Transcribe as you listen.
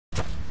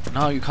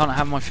No, you can't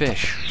have my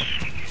fish.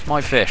 It's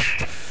my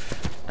fish.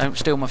 Don't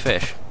steal my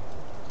fish.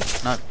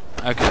 No.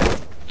 Okay.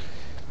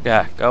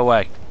 Yeah, go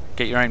away.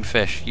 Get your own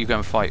fish. You go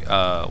and fight.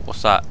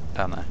 What's that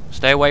down there?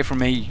 Stay away from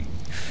me.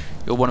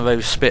 You're one of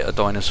those spitter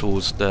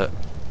dinosaurs that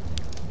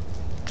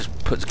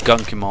just puts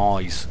gunk in my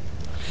eyes.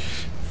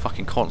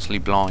 Fucking constantly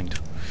blind.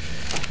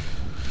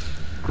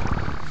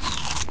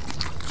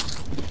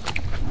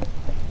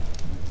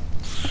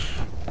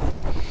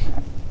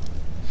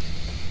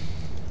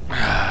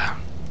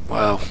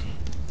 Well,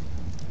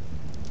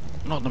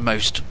 not the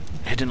most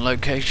hidden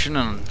location,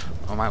 and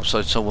I'm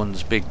outside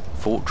someone's big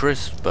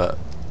fortress, but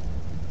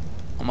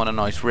I'm on a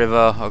nice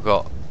river. I've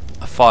got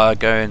a fire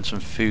going,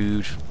 some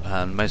food,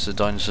 and most of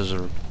the dinosaurs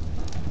are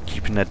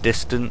keeping their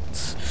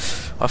distance.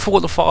 I thought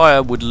the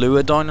fire would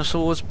lure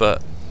dinosaurs,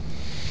 but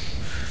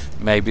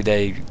maybe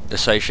they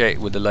associate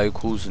with the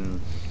locals and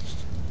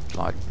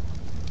like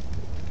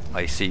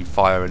they see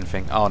fire and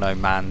think, oh no,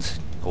 man's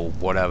or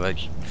whatever.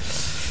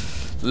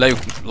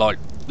 Like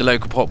the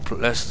local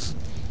populace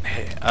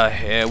are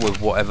here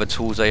with whatever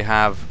tools they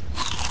have.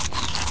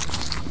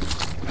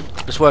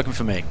 It's working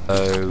for me.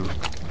 So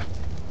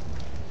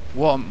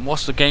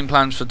what's the game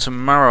plans for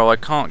tomorrow? I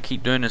can't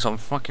keep doing this. I'm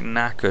fucking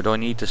knackered. I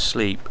need to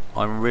sleep.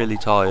 I'm really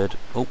tired.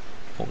 Oh,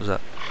 what was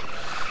that?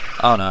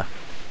 Oh no.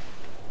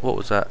 What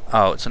was that?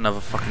 Oh, it's another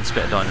fucking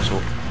spitter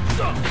dinosaur.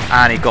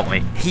 And he got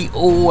me. He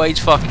always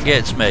fucking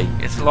gets me.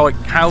 It's like,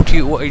 how do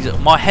you...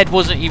 my head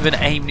wasn't even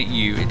aimed at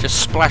you. It just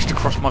splashed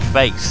across my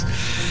face.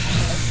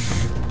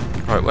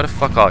 Right, where the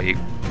fuck are you?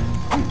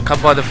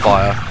 Come by the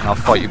fire, and I'll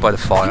fight you by the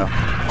fire.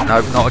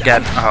 No, not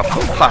again. Oh,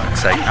 for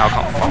fuck's sake. Now I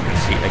can't fucking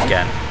see it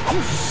again.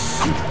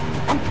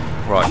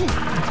 Right.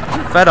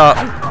 Fed up.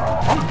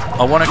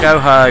 I want to go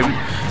home,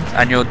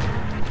 and you're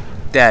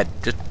dead.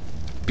 Just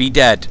be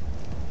dead.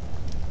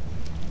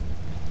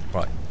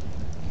 Right.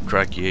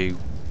 Drag you.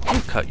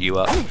 Cut you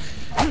up.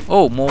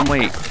 Oh, more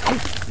meat.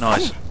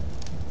 Nice.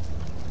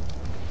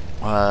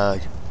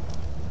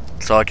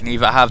 So I can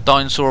either have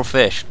dinosaur or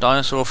fish.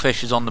 Dinosaur or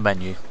fish is on the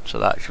menu, so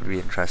that should be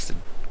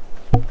interesting.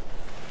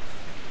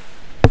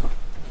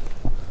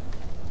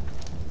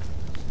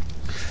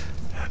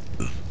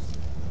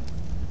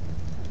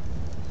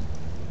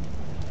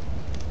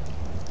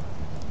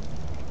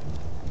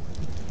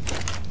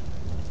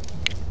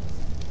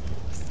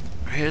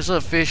 Here's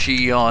a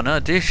fishy on a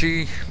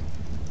dishy.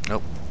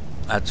 Nope.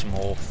 Add some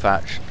more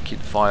thatch, keep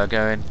the fire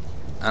going,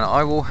 and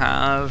I will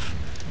have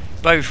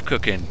both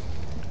cooking.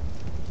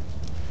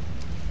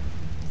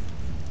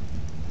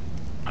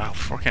 Oh,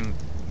 fucking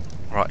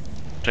right!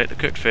 Take the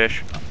cooked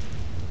fish,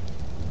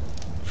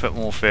 put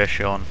more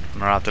fish on,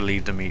 and I'll have to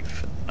leave the meat.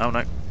 Oh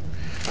no!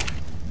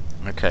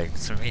 Okay,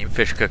 some meat and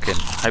fish cooking.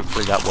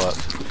 Hopefully that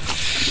works.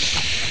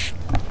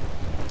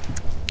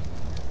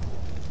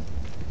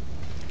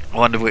 I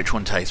wonder which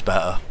one tastes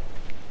better.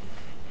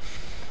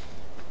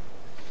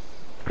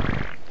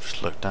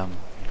 Just look down,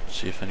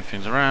 see if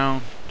anything's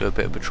around, do a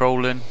bit of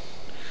patrolling.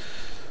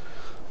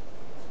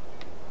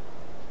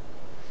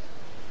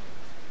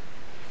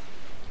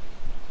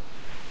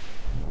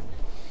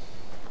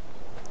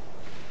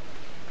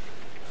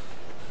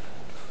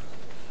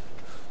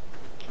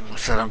 I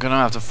said I'm gonna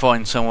have to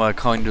find somewhere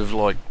kind of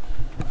like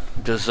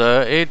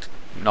deserted,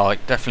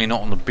 like definitely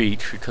not on the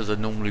beach because they're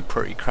normally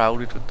pretty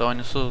crowded with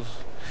dinosaurs.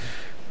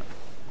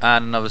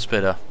 And another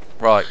spitter.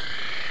 Right,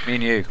 me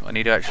and you. I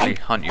need to actually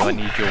hunt you. I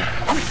need your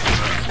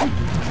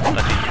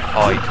bloody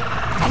hide.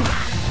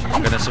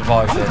 I'm gonna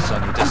survive this.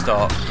 I need to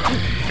start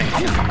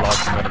thinking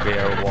life's gonna be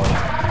here a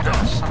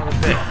while. Son of a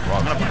bit. Right,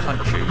 I'm gonna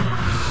punch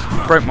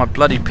you. Broke my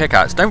bloody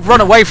pickaxe. Don't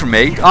run away from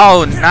me.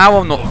 Oh, now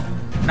I'm not.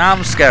 Now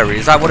I'm scary.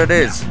 Is that what it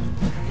is?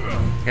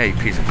 Yeah, you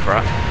piece of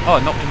crap. Oh,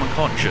 I knocked him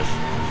unconscious.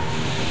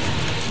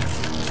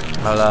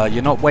 Well,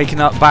 you're not waking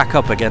up back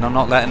up again. I'm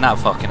not letting that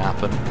fucking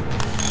happen.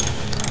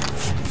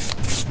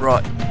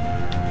 Right,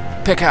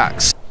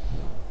 pickaxe.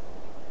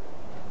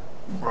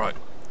 Right,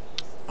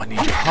 I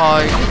need your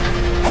hide.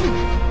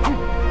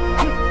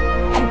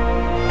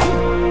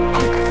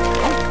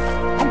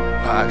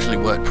 That actually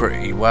worked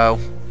pretty well.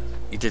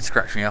 He did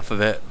scratch me off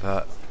of it,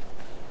 but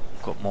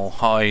I've got more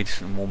hide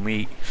and more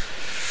meat.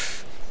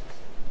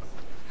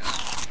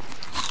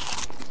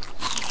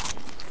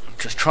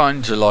 Just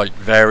trying to like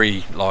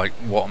vary like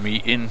what I'm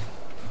eating,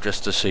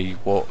 just to see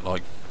what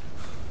like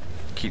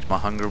keeps my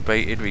hunger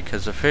abated,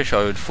 because the fish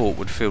I would thought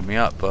would fill me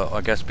up, but I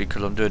guess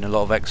because I'm doing a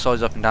lot of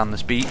exercise up and down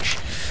this beach.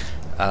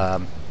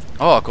 Oh,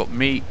 I've got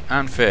meat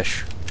and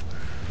fish.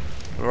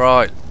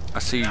 Right, I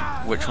see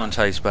which one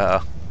tastes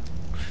better.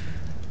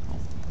 I'll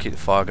keep the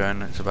fire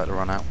going, it's about to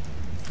run out.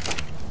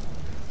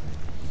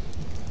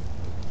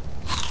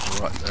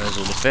 Right, there's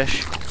all the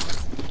fish.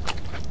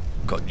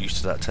 Got used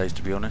to that taste,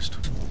 to be honest.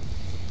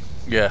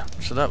 Yeah,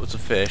 so that was the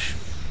fish.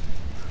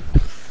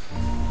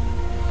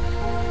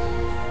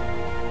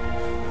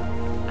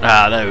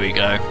 Ah, there we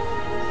go.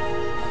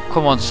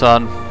 Come on,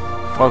 son.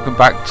 Welcome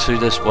back to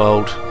this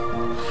world.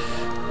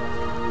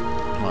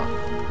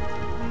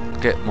 Right.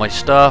 Get my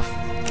stuff.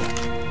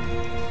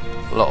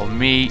 A lot of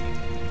meat.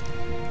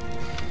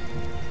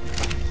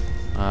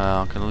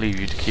 I'm going to leave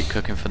you to keep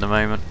cooking for the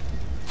moment.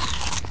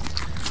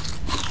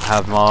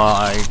 Have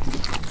my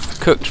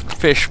cooked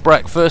fish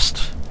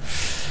breakfast.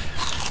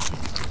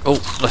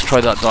 Oh, let's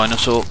try that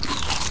dinosaur.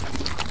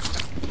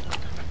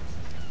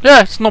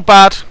 Yeah, it's not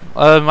bad.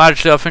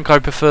 Actually, I think I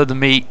prefer the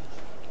meat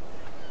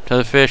to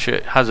the fish.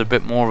 It has a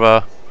bit more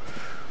of a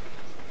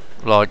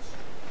like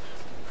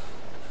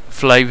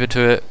flavour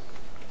to it,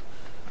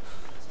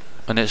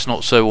 and it's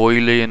not so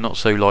oily and not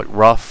so like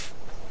rough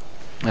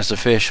as the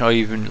fish. I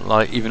even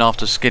like, even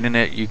after skinning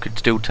it, you could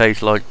still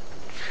taste like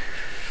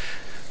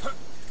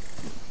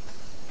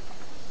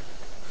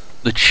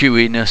the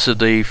chewiness of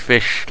the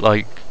fish,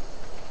 like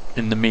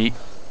in the meat.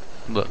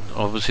 But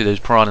obviously those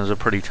piranhas are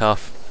pretty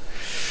tough.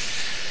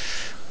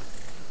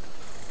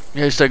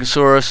 Yeah,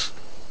 Stegosaurus,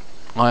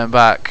 I am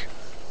back.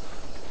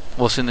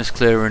 What's in this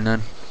clearing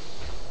then?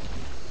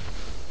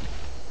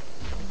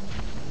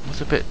 What's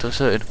a bit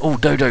deserted? Oh,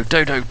 dodo,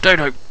 dodo,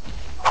 dodo!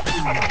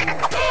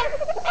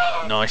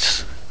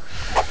 Nice.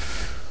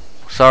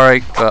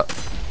 Sorry, but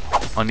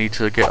I need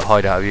to get a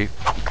hide out of you.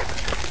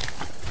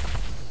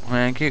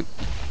 Thank you.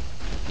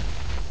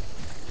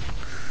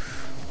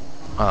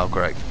 Oh,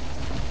 great.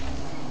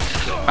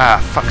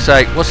 Ah, fuck's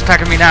sake. What's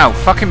attacking me now?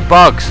 Fucking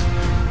bugs!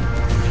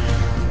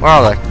 Where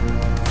are they?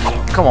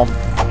 Come on.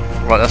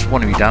 Right, that's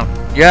one of you down.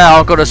 Yeah,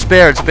 I've got a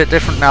spear. It's a bit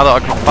different now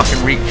that I can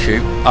fucking reach you.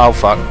 Oh,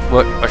 fuck.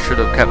 Look, I should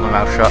have kept my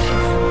mouth shut.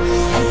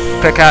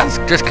 Pickaxe,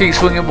 just keep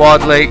swinging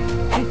wildly.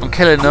 I'm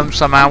killing them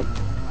somehow.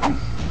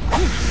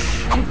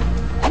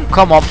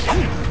 Come on.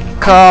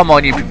 Come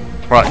on, you...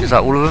 Right, is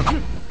that all of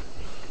them?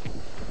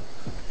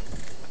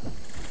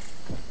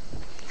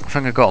 I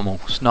think I got them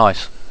all. It's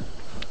nice.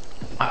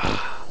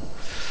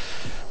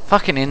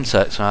 Fucking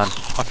insects, man.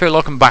 I feel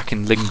like I'm back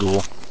in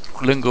Lingor.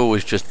 Lingor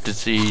was just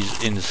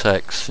disease,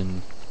 insects,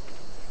 and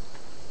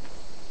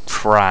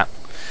crap.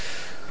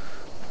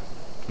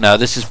 No,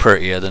 this is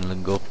prettier than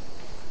Lingor.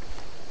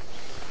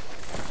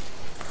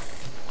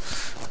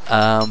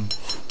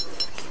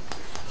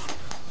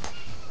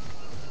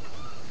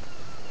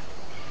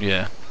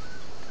 Yeah.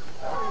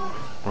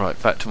 Right,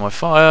 back to my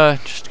fire.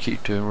 Just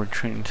keep doing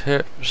retreating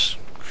tips.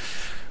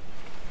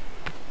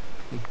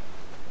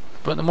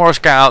 But the more I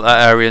scout out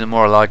that area, the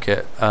more I like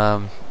it.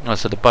 Like I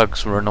said, the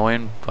bugs were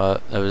annoying,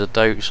 but there was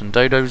some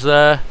dodos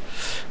there.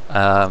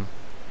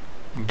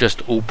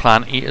 Just all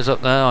plant eaters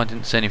up there. I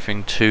didn't see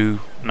anything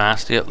too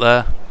nasty up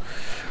there,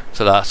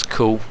 so that's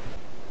cool.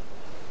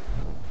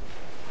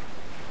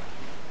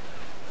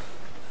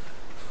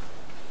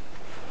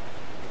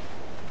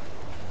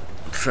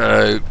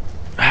 So,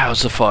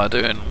 how's the fire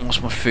doing?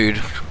 What's my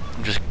food?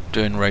 I'm just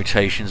doing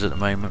rotations at the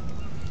moment.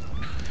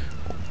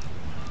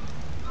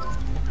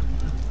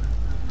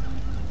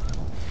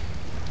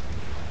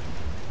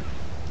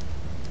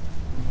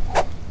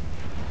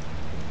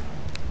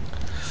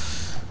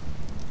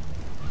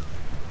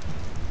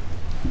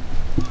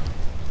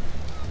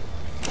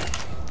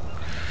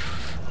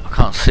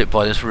 Sit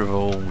by this river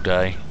all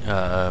day,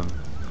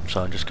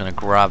 so I'm just going to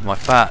grab my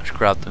thatch,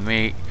 grab the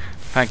meat.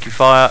 Thank you,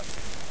 fire.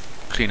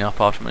 Clean up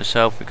after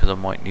myself because I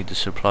might need the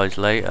supplies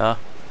later.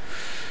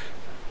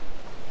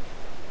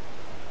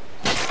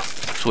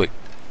 Sweet.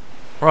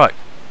 Right,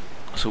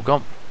 that's all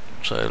gone,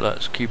 so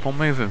let's keep on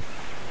moving.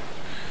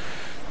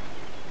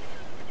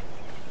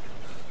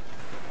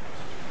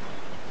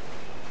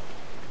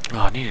 Oh,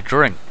 I need a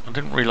drink. I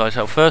didn't realise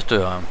how thirsty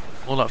I am.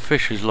 All that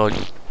fish is like,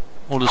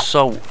 all the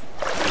salt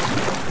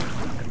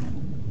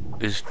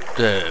is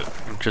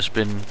just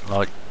been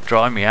like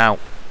drying me out.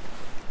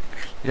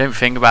 You don't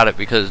think about it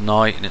because it's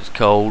night and it's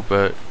cold,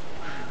 and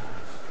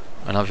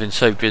I've been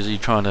so busy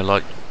trying to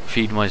like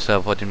feed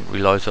myself, I didn't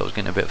realise I was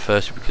getting a bit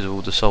thirsty because of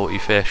all the salty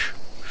fish.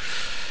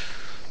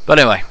 But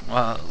anyway,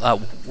 well, that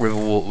river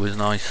water was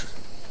nice,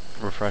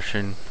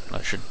 refreshing.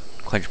 That should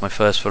quench my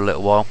thirst for a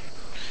little while.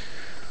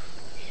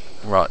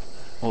 Right,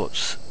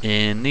 what's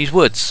in these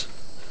woods?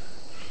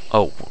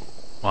 Oh,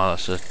 well,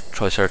 that's a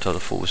Triceratops. I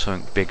thought it was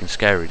something big and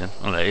scary then.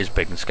 Well, it is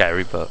big and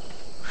scary, but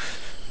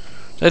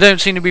they don't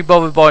seem to be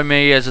bothered by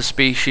me as a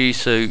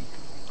species, so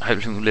I hope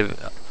they can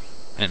live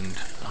in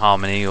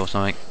harmony or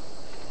something.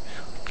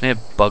 I can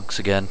hear bugs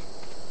again.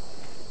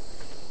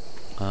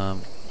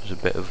 There's a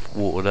bit of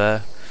water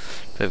there,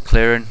 a bit of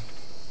clearing.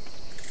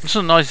 It's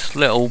a nice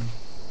little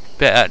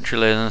bit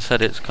actually, and I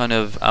said it's kind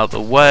of out the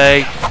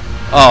way.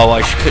 Oh,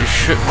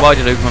 why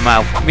did I open my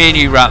mouth? Me and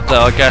you, Raptor,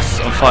 I guess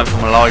I'm fine for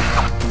my life.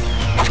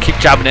 Just keep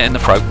jabbing it in the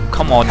throat.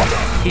 Come on,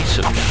 piece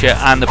of shit.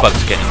 And the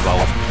bugs get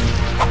involved.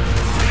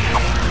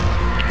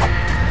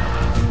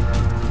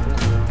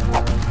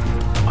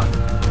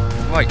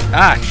 Right,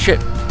 ah,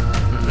 shit.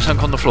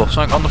 Something on the floor,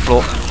 something on the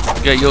floor.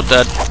 Yeah, you're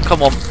dead.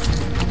 Come on.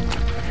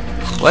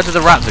 Where did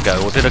the raptor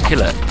go, or did I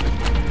kill it?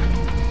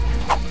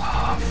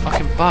 Oh,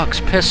 fucking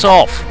bugs, piss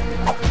off.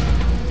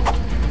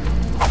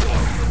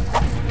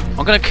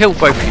 I'm gonna kill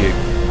both of you.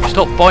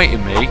 Stop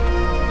biting me.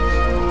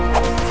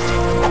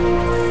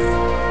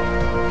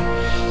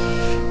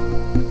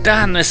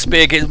 Damn, this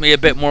spear gives me a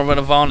bit more of an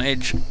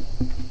advantage.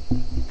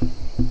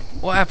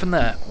 What happened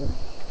there?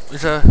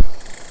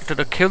 Did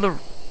I kill the...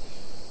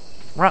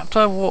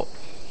 Raptor, what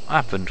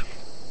happened?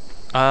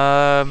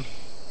 Well,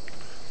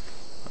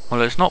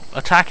 it's not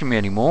attacking me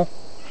anymore,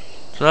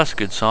 so that's a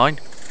good sign.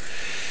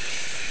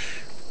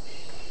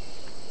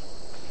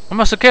 I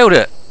must have killed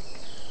it.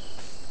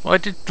 I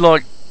did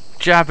like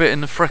jab it in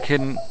the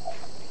frickin'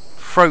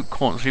 throat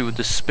constantly with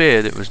the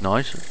spear. That was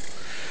nice.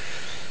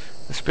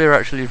 The spear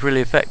actually is really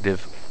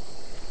effective.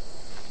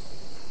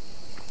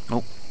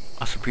 Oh,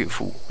 that's a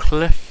beautiful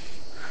cliff.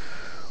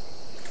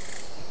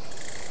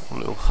 A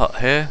little hut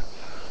here.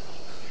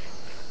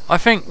 I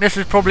think this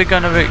is probably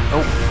going to be...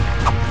 Oh.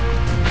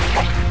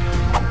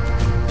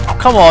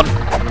 Come on.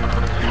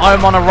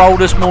 I'm on a roll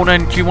this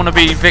morning. Do you want to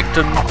be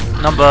victim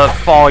number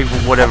 5 or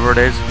whatever it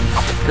is?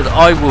 Because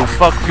I will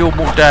fuck your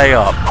day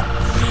up.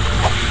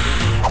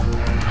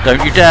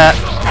 Don't you dare.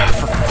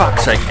 For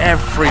fuck's sake,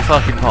 every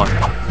fucking time.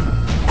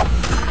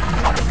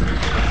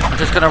 I'm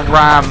just going to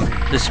ram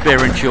the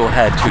spear into your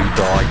head till you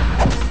die.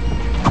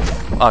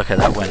 Okay,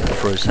 that went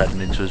through his head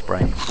and into his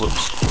brain.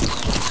 Whoops.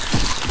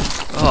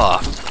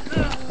 Ah.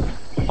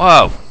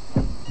 Wow.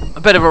 A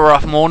bit of a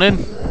rough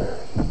morning.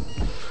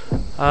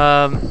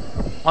 As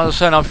I was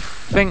saying, I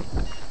think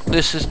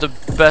this is the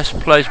best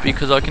place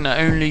because I can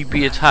only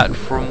be attacked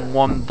from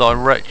one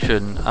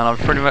direction, and I've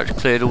pretty much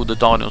cleared all the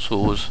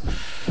dinosaurs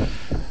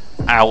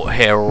out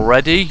here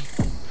already.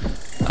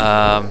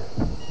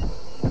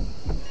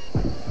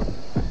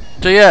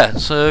 So yeah,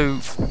 so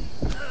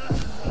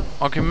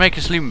I can make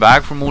a sleeping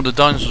bag from all the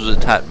dinosaurs that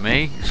attacked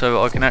me,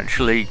 so I can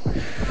actually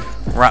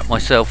wrap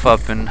myself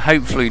up and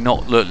hopefully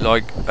not look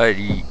like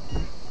a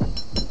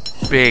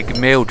big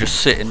meal just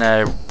sitting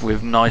there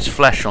with nice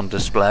flesh on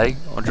display.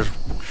 I'll just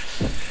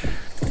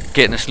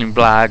get in a sleeping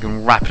bag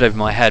and wrap it over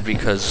my head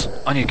because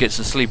I need to get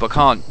some sleep. I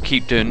can't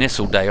keep doing this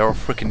all day or I'll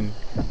freaking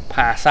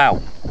pass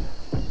out.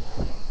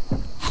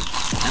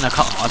 And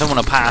I don't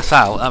want to pass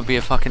out. That'd be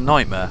a fucking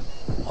nightmare.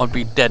 I'd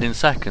be dead in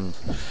seconds.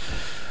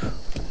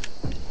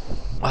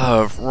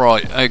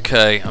 Right,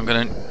 okay.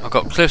 I've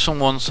got cliffs on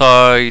one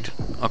side.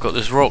 I've got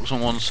this rocks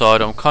on one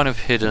side. I'm kind of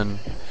hidden.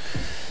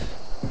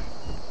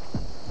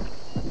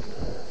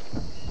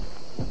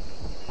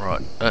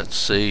 Right, let's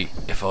see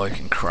if I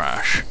can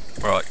crash.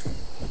 Right.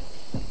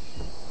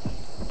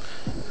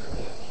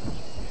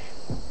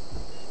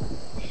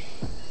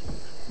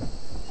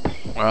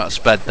 Right,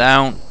 sped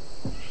down.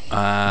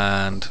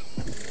 And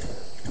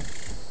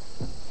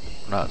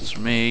that's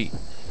me.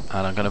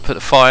 And I'm going to put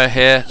the fire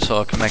here so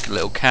I can make a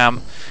little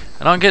camp.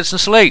 And I can get some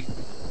sleep.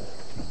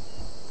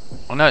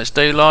 I know it's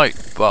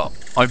daylight, but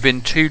I've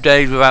been 2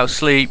 days without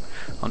sleep.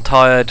 I'm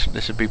tired.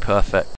 This would be perfect.